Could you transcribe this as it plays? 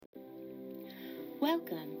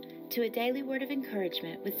Welcome to a daily word of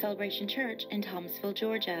encouragement with Celebration Church in Thomasville,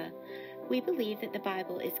 Georgia. We believe that the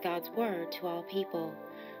Bible is God's word to all people.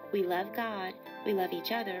 We love God, we love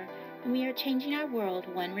each other, and we are changing our world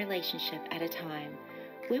one relationship at a time.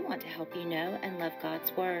 We want to help you know and love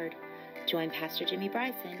God's word. Join Pastor Jimmy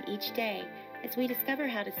Bryson each day as we discover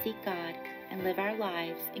how to seek God and live our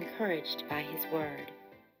lives encouraged by His word.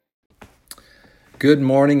 Good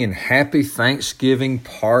morning and happy Thanksgiving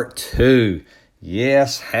Part 2.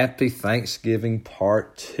 Yes, happy Thanksgiving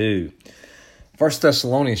Part 2. 1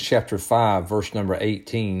 Thessalonians chapter 5, verse number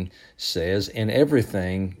 18 says, "In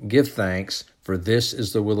everything give thanks, for this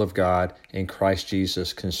is the will of God in Christ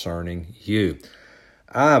Jesus concerning you."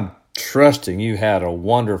 I'm trusting you had a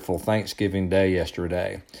wonderful Thanksgiving day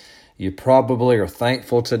yesterday. You probably are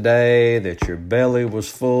thankful today that your belly was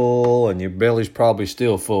full, and your belly's probably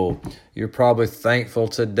still full. You're probably thankful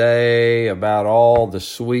today about all the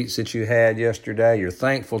sweets that you had yesterday. You're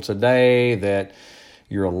thankful today that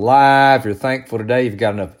you're alive. You're thankful today you've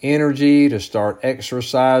got enough energy to start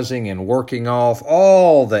exercising and working off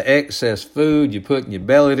all the excess food you put in your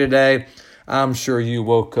belly today. I'm sure you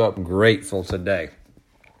woke up grateful today.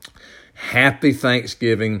 Happy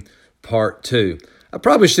Thanksgiving Part 2. I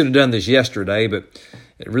probably should have done this yesterday, but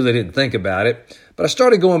I really didn't think about it. But I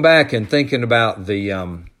started going back and thinking about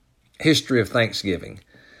the history of Thanksgiving.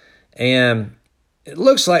 And it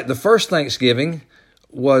looks like the first Thanksgiving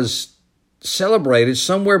was celebrated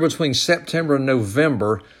somewhere between September and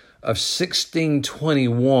November of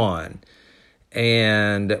 1621.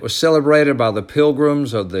 And it was celebrated by the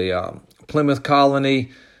Pilgrims of the Plymouth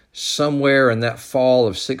colony somewhere in that fall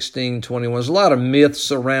of 1621. There's a lot of myths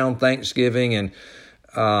around Thanksgiving, and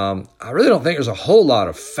I really don't think there's a whole lot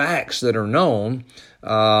of facts that are known.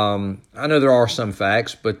 I know there are some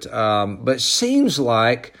facts, but it seems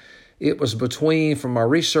like it was from my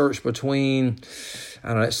research, between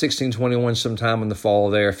 1621 sometime in the fall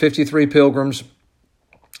there. 53 pilgrims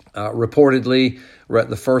reportedly were at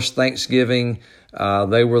the first Thanksgiving.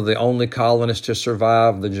 They were the only colonists to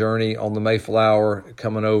survive the journey on the Mayflower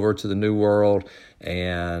coming over to the New World.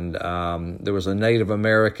 And there was a Native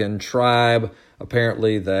American tribe,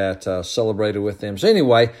 apparently, that celebrated with them. So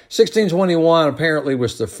anyway, 1621 apparently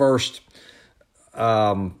was the first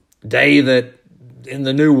day that in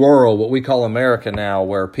the New World, what we call America now,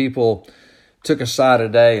 where people took aside a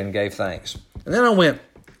day and gave thanks. And then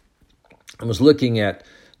I was looking at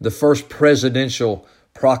the first presidential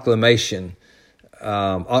proclamation,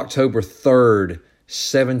 October 3rd,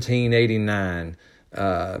 1789.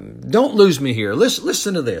 Don't lose me here.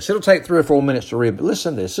 Listen to this. It'll take 3 or 4 minutes to read, but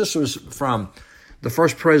listen to this. This was from the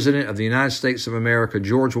first president of the United States of America,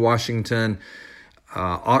 George Washington,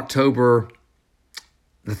 October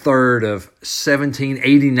the 3rd of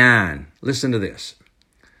 1789. Listen to this.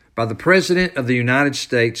 By the President of the United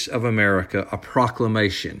States of America, a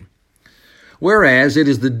proclamation. Whereas it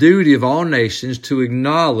is the duty of all nations to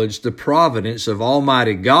acknowledge the providence of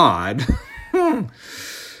Almighty God,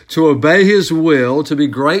 to obey His will, to be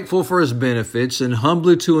grateful for His benefits, and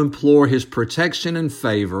humbly to implore His protection and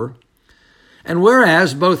favor. And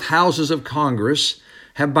whereas both houses of Congress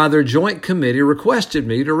have by their joint committee requested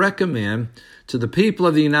me to recommend to the people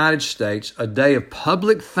of the United States a day of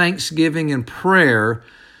public thanksgiving and prayer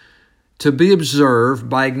to be observed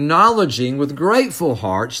by acknowledging with grateful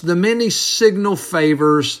hearts the many signal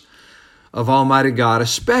favors of Almighty God,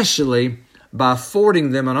 especially by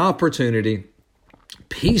affording them an opportunity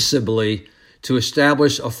peaceably to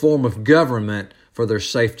establish a form of government for their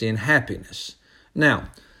safety and happiness.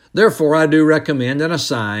 Now, therefore, I do recommend and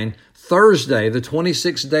assign Thursday, the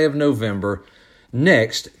 26th day of November,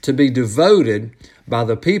 next to be devoted by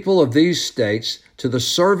the people of these states to the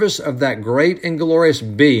service of that great and glorious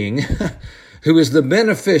being who is the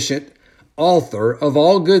beneficent author of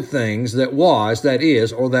all good things that was, that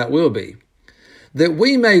is, or that will be, that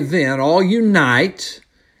we may then all unite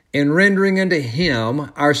in rendering unto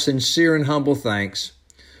Him our sincere and humble thanks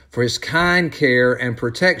for His kind care and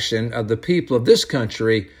protection of the people of this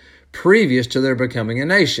country previous to their becoming a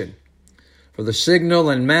nation, for the signal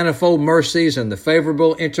and manifold mercies and the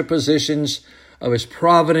favorable interpositions of His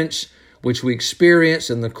providence, which we experience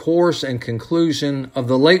in the course and conclusion of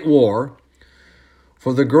the late war,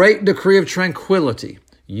 for the great decree of tranquility,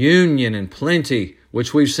 union, and plenty,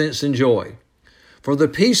 which we've since enjoyed, for the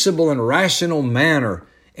peaceable and rational manner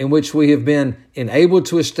in which we have been enabled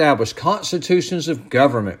to establish constitutions of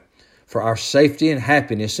government for our safety and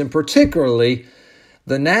happiness, and particularly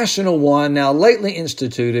the national one now lately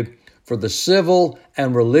instituted for the civil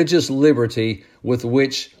and religious liberty with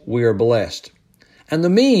which we are blessed, and the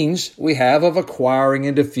means we have of acquiring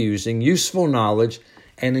and diffusing useful knowledge,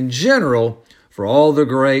 and in general for all the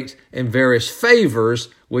great and various favors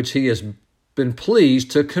which he has been pleased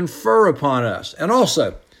to confer upon us. And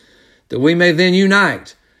also, that we may then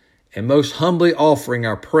unite and most humbly offering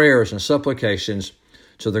our prayers and supplications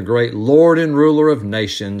to the great Lord and ruler of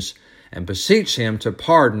nations, and beseech him to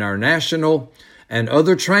pardon our national and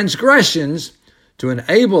other transgressions, to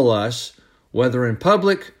enable us, whether in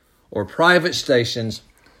public or private stations,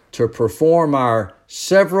 to perform our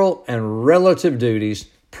several and relative duties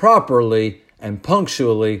properly and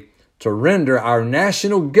punctually, to render our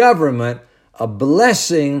national government a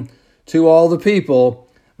blessing to all the people,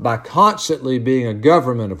 by constantly being a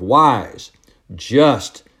government of wise,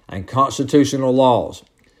 just, and constitutional laws,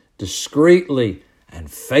 discreetly and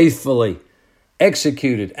faithfully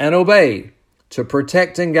executed and obeyed, to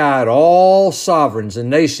protect and guide all sovereigns and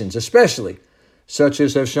nations, especially such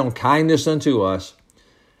as have shown kindness unto us,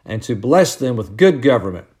 and to bless them with good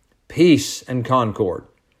government, peace, and concord,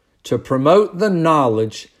 to promote the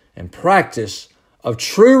knowledge and practice of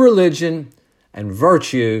true religion and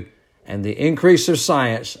virtue, and the increase of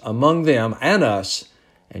science among them and us,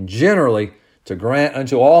 and generally to grant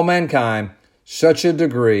unto all mankind such a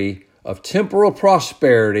degree of temporal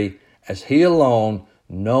prosperity as he alone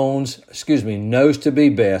knows to be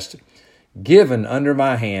best, given under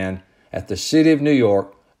my hand at the city of New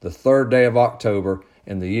York, the 3rd day of October,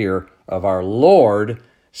 in the year of our Lord,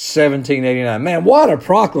 1789. Man, what a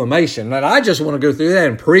proclamation. And I just want to go through that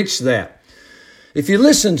and preach that. If you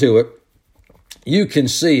listen to it, you can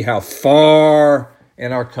see how far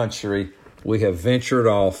in our country we have ventured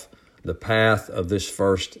off the path of this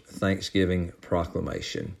first Thanksgiving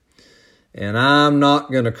proclamation. And I'm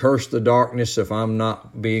not going to curse the darkness if I'm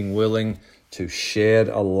not being willing to shed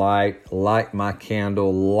a light, light my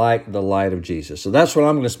candle, light the light of Jesus. So that's what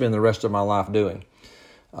I'm going to spend the rest of my life doing.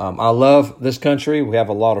 I love this country. We have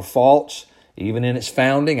a lot of faults. Even in its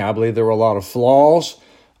founding, I believe there were a lot of flaws.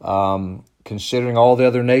 Considering all the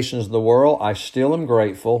other nations of the world, I still am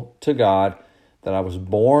grateful to God that I was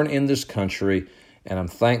born in this country, and I'm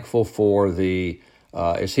thankful for the,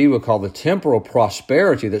 as he would call, the temporal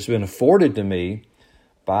prosperity that's been afforded to me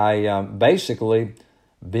by basically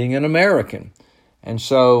being an American. And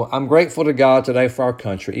so I'm grateful to God today for our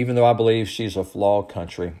country, even though I believe she's a flawed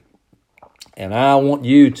country. And I want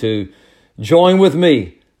you to join with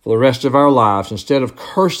me for the rest of our lives. Instead of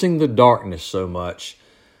cursing the darkness so much,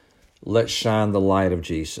 let's shine the light of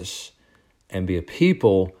Jesus and be a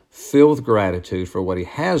people filled with gratitude for what he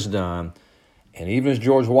has done. And even as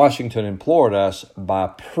George Washington implored us, by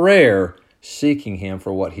prayer, seeking him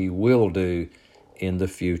for what he will do in the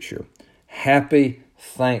future. Happy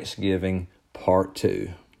Thanksgiving, Part 2.